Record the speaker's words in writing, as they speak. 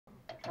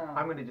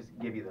I'm going to just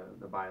give you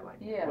the byline.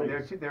 Yeah.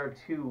 There are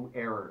two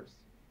errors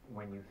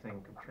when you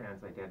think of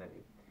trans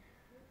identity.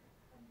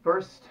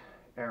 First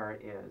error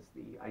is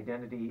the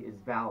identity is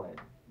valid,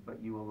 but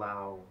you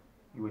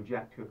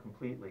object to it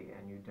completely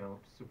and you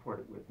don't support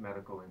it with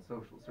medical and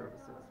social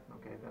services.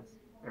 Okay, that's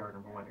error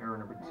number one. Error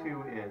number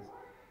two is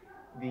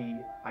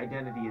the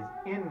identity is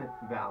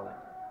invalid.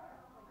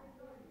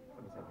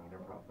 Somebody's having an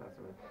improv class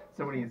over there.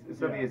 Somebody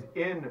is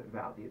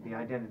invalid. The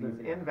identity is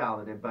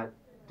invalidated, but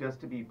just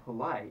to be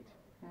polite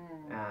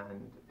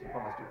and to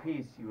foster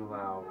peace, you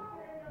allow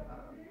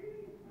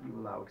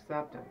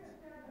acceptance,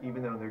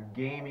 even though they're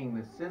gaming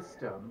the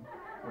system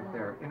with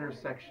their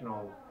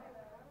intersectional,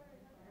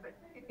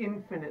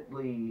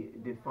 infinitely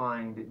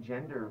defined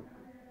gender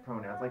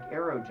pronouns, like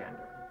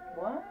arogender.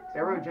 What?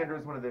 Arogender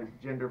is one of the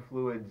gender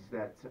fluids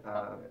that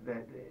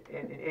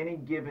in any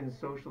given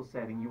social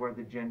setting, you are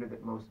the gender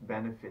that most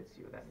benefits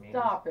you. That means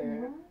Stop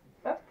it.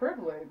 That's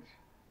privilege.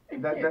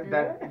 Okay.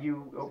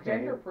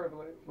 Gender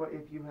privilege. Well,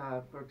 if you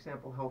have, for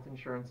example, health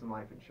insurance and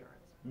life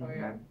insurance,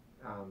 yeah.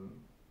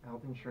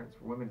 Health insurance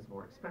for women is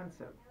more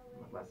expensive,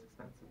 less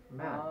expensive for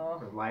men. Oh.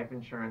 Life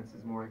insurance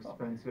is more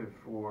expensive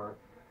for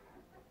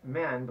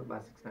men, but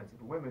less expensive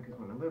for women because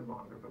women live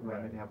longer, but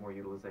women have more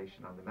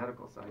utilization on the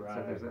medical side.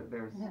 So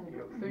there's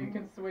so you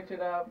can switch it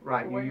up.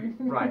 Right,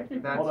 right.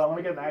 Hold on, let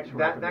me get an actual.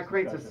 That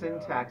creates a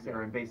syntax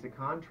error in basic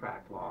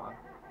contract law,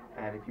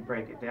 and if you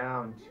break it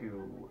down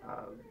to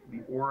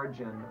the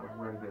origin of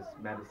where this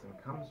medicine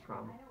comes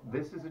from,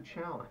 this is a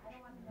challenge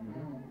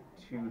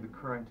to the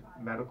current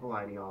medical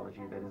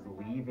ideology that is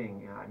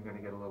leaving. I'm going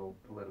to get a little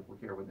political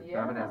here with the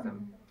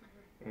feminism.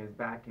 Is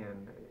back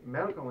in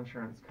medical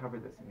insurance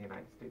covered this in the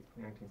United States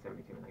from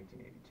 1972 and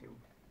 1982.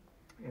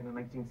 And in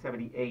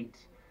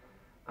 1978,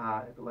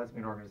 the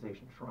lesbian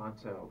organization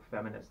Toronto,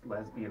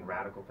 lesbian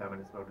radical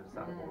feminists voted us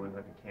out of Poland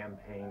in a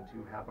campaign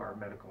to have our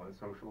medical and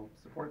social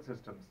support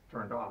systems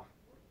turned off.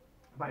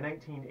 By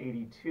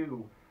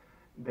 1982,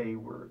 they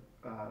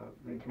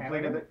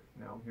completed it.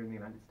 No, here in the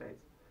United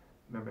States.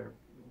 Remember,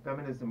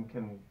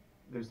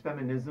 there's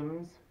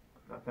feminisms,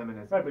 not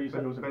feminism. Right, but you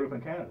said it was a group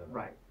in Canada.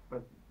 Right,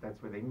 but that's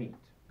where they meet.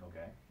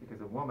 Okay.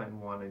 Because a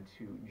woman wanted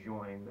to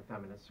join the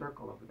feminist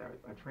circle over there,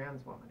 a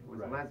trans woman who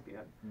was a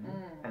lesbian,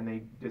 and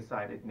they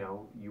decided,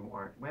 no, you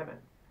aren't women.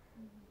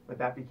 But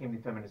that became the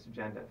feminist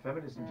agenda.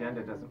 Feminist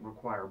agenda doesn't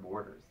require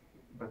borders,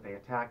 but they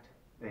attacked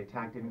it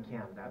in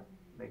Canada,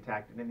 they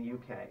attacked it in the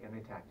UK, and they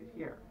attacked it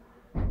here.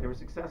 They were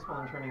successful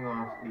in turning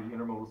off the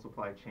intermodal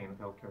supply chain of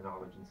healthcare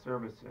knowledge and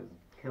services,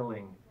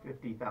 killing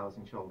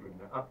 50,000 children,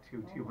 up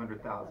to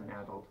 200,000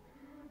 adults.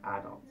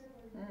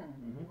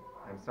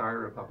 I'm sorry,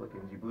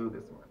 Republicans, you blew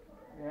this one.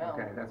 Yeah.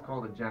 Okay, that's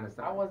called a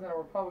genocide. I wasn't a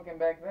Republican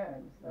back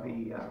then. So.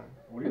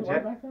 Were you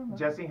back then?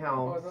 Jesse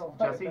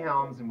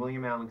Helms and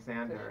William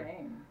Alexander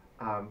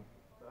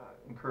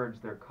It's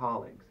encouraged their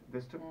colleagues.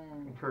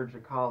 Encouraged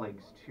their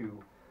colleagues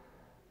to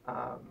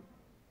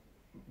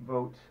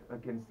vote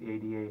against the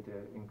ADA to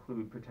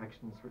include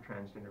protections for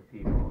transgender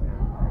people,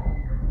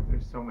 and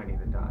there's so many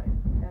that died.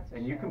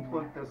 And you can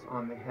put this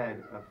on the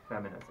head of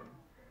feminism.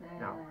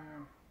 Now,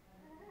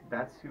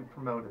 that's who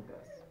promoted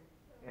this,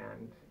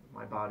 and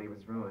my body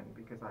was ruined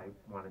because I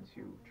wanted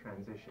to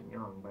transition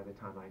young by the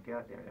time I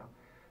got there. Now,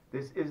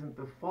 this isn't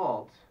the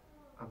fault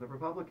of the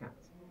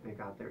Republicans. They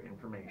got their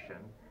information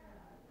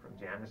from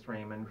Janice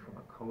Raymond, from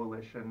a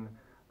coalition.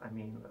 I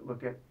mean,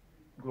 look at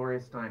Gloria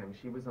Steinem.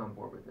 She was on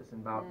board with this. In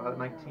about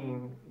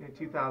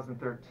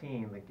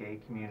 2013, the gay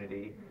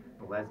community,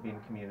 the lesbian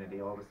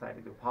community all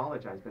decided to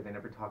apologize, but they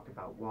never talked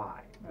about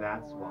why.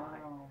 That's why.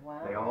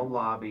 Wow. They all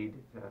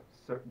lobbied to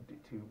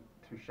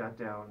shut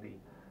down the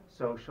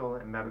social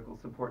and medical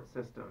support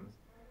systems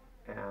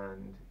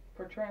and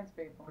for trans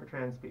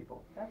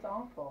people. That's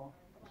awful.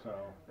 So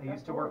I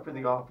used to work for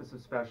the Office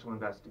of Special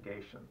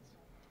Investigations.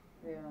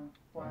 Yeah.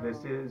 Wow.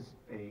 This is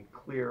a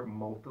clear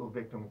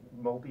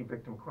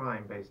multi-victim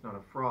crime based on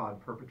a fraud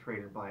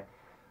perpetrated by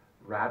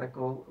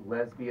radical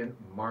lesbian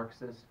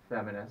Marxist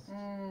feminists.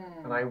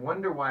 And I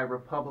wonder why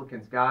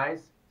Republicans,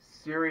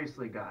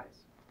 seriously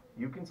guys,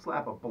 you can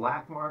slap a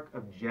black mark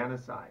of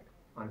genocide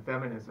on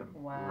feminism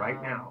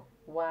right now.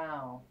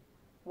 Wow.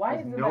 Why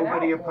isn't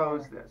nobody that out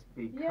opposed more? this?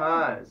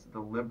 Because the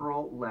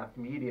liberal left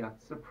media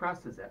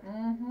suppresses it.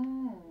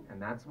 And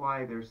that's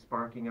why they're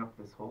sparking up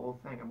this whole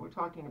thing. And we're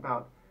talking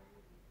about,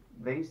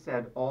 they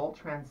said all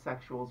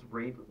transsexuals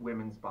rape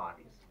women's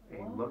bodies.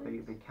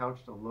 They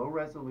couched a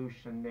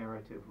low-resolution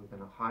narrative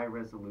within a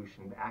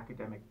high-resolution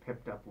academic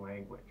pipped-up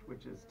language,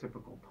 which is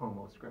typical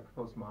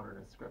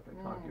postmodernist script. I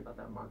talked to you about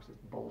that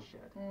Marxist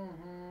bullshit.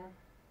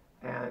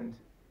 And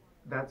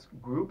that's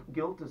group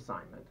guilt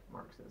assignment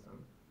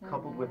Marxism,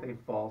 coupled with a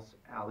false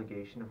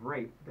allegation of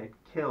rape that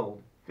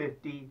killed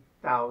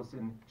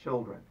 50,000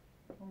 children.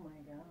 Oh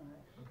my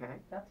gosh. Okay?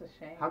 That's a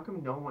shame. How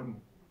come no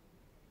one's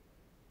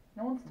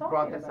talking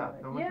brought this about up?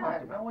 it. No one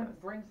talked about no one this.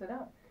 brings it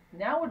up.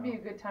 Now would be a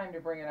good time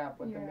to bring it up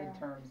with the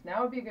midterms.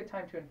 Now would be a good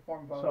time to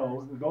inform voters.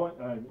 So going,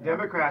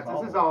 Democrats,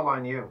 this is all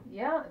on you.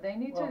 Yeah, they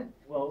need to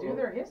do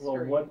their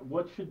history. Well,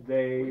 what should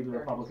they, With the their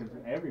Republicans,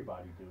 history. and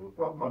everybody do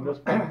Well, from this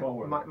point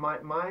forward?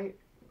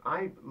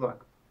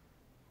 Look,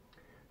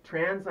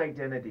 trans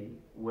identity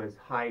was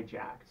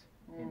hijacked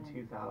in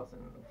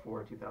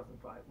 2004,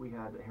 2005. We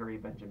had the Harry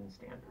Benjamin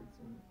standards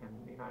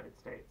in the United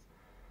States.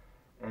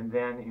 And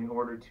then in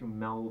order to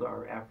meld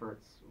our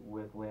efforts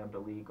with Lambda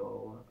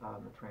Legal,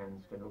 the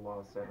Transgender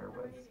Law Center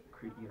was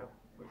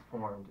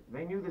formed.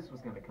 They knew this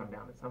was going to come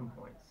down at some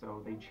point,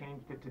 so they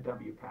changed it to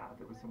WPATH.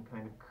 It was some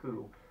kind of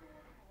coup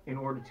in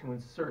order to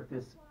insert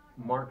this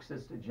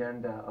Marxist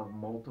agenda of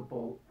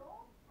multiple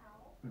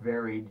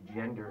varied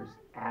genders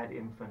ad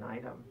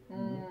infinitum,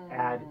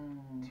 ad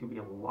to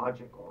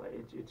illogical.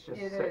 It's just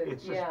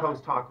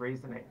post hoc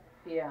reasoning.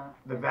 Yeah.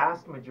 The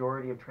vast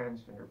majority of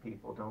transgender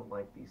people don't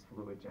like these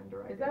fluid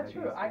gender identities. Is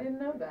that true? I didn't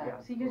know that.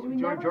 Yes. See, because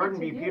Jordan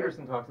B.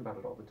 Peterson talks about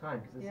it all the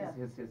time because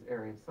this is his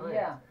area of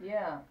science.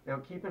 Yeah. Now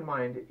keep in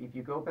mind, if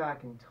you go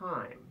back in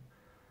time,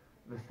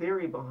 the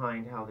theory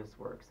behind how this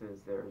works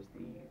is there's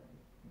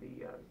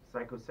the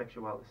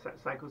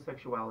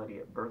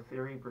psychosexuality at birth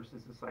theory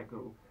versus the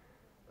psychosexual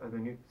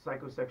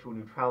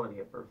neutrality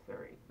at birth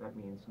theory. That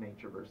means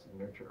nature versus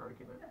nurture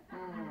argument.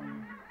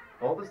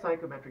 All the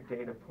psychometric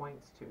data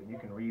points to, and you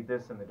can read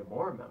this in the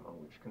DeMore memo,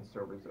 which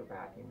conservatives are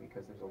backing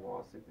because there's a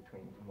lawsuit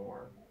between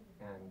DeMore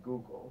and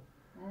Google,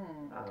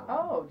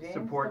 James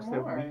supports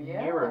DeMore, that we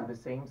mirror the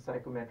same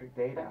psychometric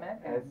data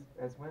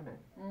as women.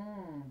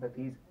 But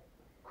these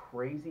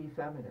crazy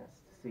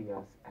feminists see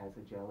us as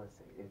a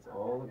jealousy. It's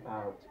all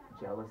about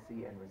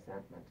jealousy and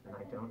resentment, and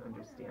I don't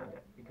understand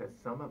it because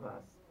some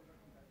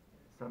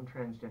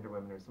transgender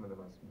women are some of the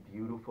most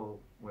beautiful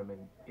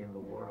women in the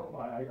world.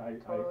 Well, I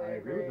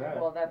agree with that.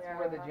 Well, that's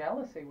where the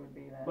jealousy would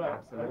be then. But,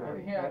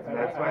 absolutely.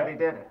 That's why they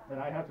did it. And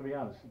I have to be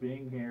honest,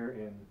 being here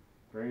in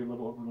very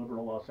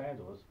liberal Los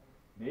Angeles,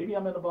 maybe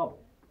I'm in a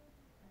bubble,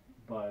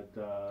 but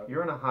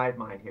you're in a hive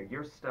mind here.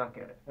 You're stuck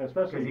in it.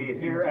 Especially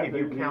if you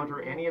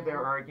counter any of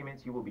their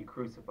arguments, you will be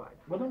crucified.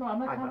 Well, no, I'm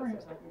not countering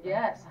it.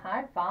 Yes,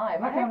 high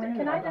five.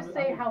 Can I just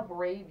say how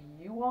brave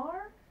you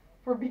are?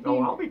 For being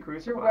I'll be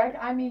crucified. direct.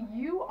 I mean,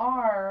 you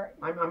are.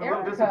 I'm a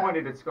little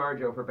disappointed at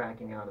ScarJo for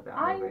backing out of that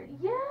movie.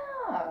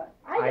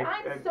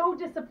 I'm so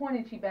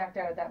disappointed she backed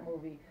out of that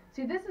movie.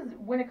 See, this is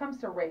when it comes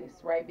to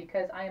race, right?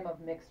 Because I am of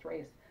mixed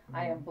race.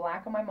 I am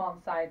black on my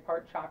mom's side,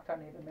 part Choctaw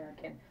Native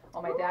American.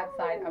 On my dad's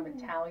side, I'm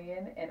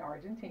Italian and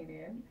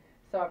Argentinian.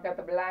 So I've got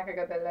the black, I've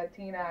got the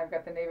Latina, I've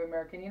got the Native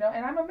American,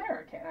 and I'm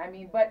American. I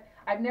mean, but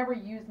I've never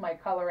used my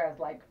color as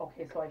like,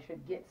 okay, so I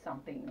should get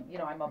something.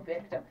 I'm a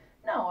victim.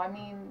 No, I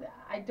mean,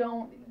 I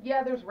don't.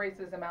 Yeah, there's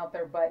racism out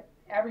there, but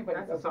everybody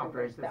That's goes a soft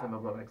through racism stuff.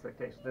 of low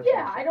expectations.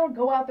 I don't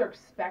go out there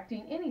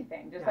expecting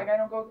anything, just like I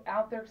don't go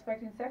out there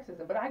expecting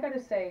sexism. But I got to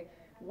say,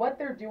 what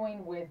they're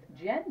doing with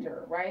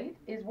gender, right,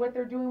 is what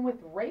they're doing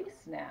with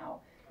race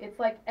now. It's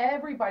like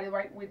everybody,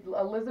 right, with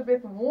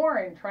Elizabeth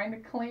Warren trying to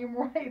claim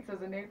rights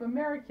as a Native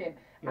American.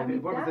 Yeah,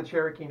 what was the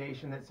Cherokee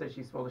Nation that said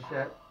she's full of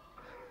shit?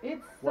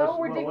 It's so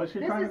ridiculous.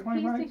 This is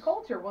PC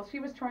culture. Well,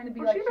 she was trying to be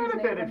like she she's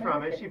benefited Native from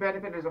American. it. She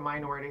benefited as a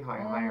minority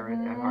hire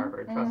at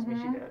Harvard. Trust me,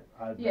 she did.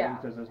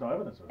 Because there's no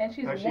evidence of it. And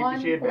she's No,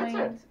 she admits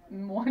it. 1.1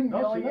 No,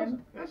 she million.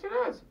 doesn't. Yes, she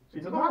does.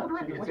 It's in the public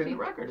record. It's in the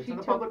record. It's in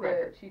the public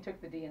record. She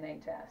took the DNA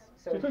test.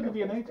 She took the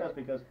DNA test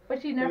because.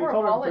 But she never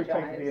told her to take the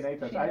apologized. DNA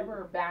test. She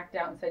never backed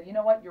out and said, you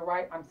know what, you're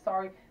right. I'm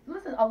sorry.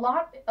 Listen, a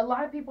lot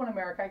of people in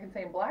America, I can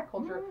say in black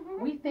culture,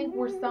 we think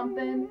we're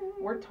something.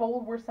 We're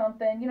told we're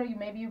something.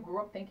 Maybe you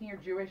grew up thinking you're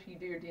Jewish. You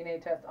do your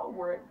DNA test. Oh,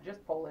 we're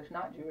just Polish,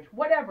 not Jewish.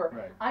 Whatever.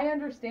 Right. I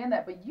understand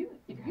that, but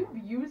if you've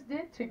used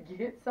it to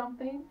get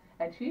something,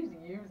 and she's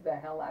used the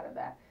hell out of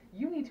that.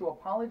 You need to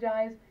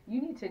apologize.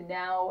 You need to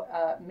now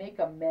make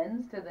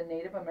amends to the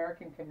Native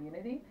American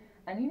community,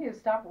 and you need to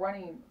stop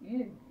running.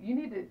 You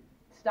need to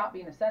stop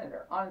being a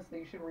senator. Honestly,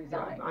 you should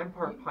resign. Yeah, I'm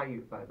part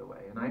Paiute, by the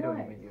way, and I don't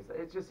even use it.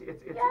 It's just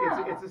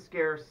it's a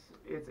scarce.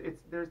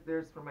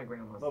 There's from my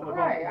grandma's side.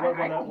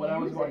 What I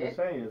was going to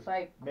say is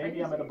like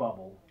maybe I'm in a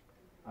bubble.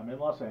 I'm in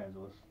Los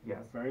Angeles.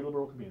 Yes. A very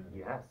liberal community.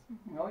 Yes.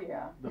 Oh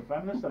yeah. The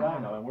feminists that I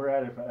know, and we're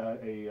at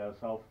a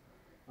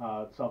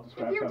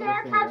self-described. If you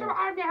dare counter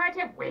our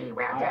narrative, we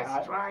will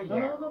destroy you.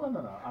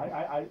 No.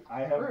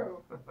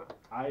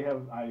 I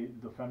have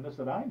the feminists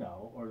that I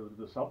know, or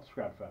the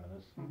self-described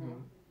feminists,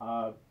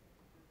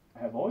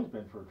 have always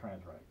been for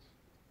trans rights.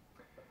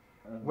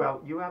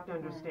 Well, you have to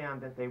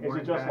understand that they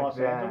weren't Is it just back Los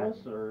then.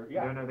 Angeles, or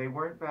No, they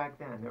weren't back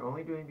then. They're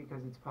only doing it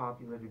because it's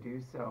popular to do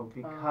so,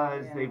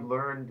 because they've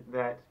learned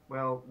that,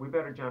 well, we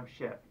better jump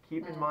ship.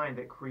 Keep in mind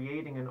that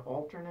creating an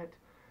alternate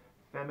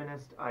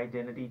feminist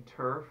identity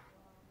turf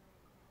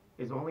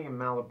is only a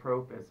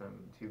malapropism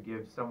to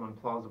give someone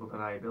plausible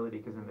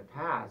deniability, because in the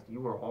past, you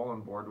were all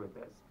on board with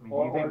this. I mean,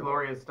 do you think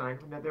Gloria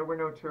Steinem, there were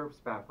no turfs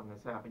back when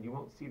this happened. You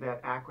won't see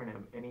that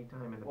acronym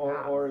anytime in the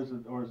past. Or is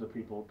it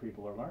people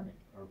are learning,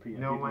 or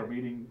people are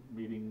meeting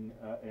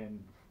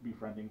and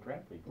befriending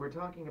trans people. We're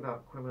talking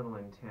about criminal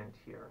intent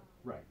here.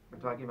 Right. We're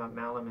talking about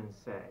malum in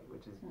se,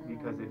 which is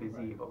because it is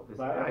Right. evil. This,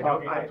 But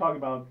I'm talking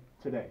about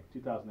today,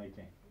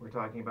 2018. we're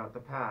talking about the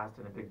past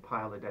and a big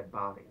pile of dead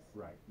bodies.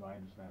 Right. No, I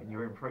understand. And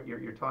that.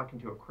 you're talking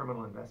to a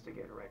criminal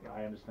investigator right now.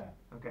 I understand.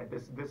 Okay,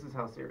 this is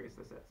how serious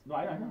this is. No,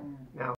 I know. Now,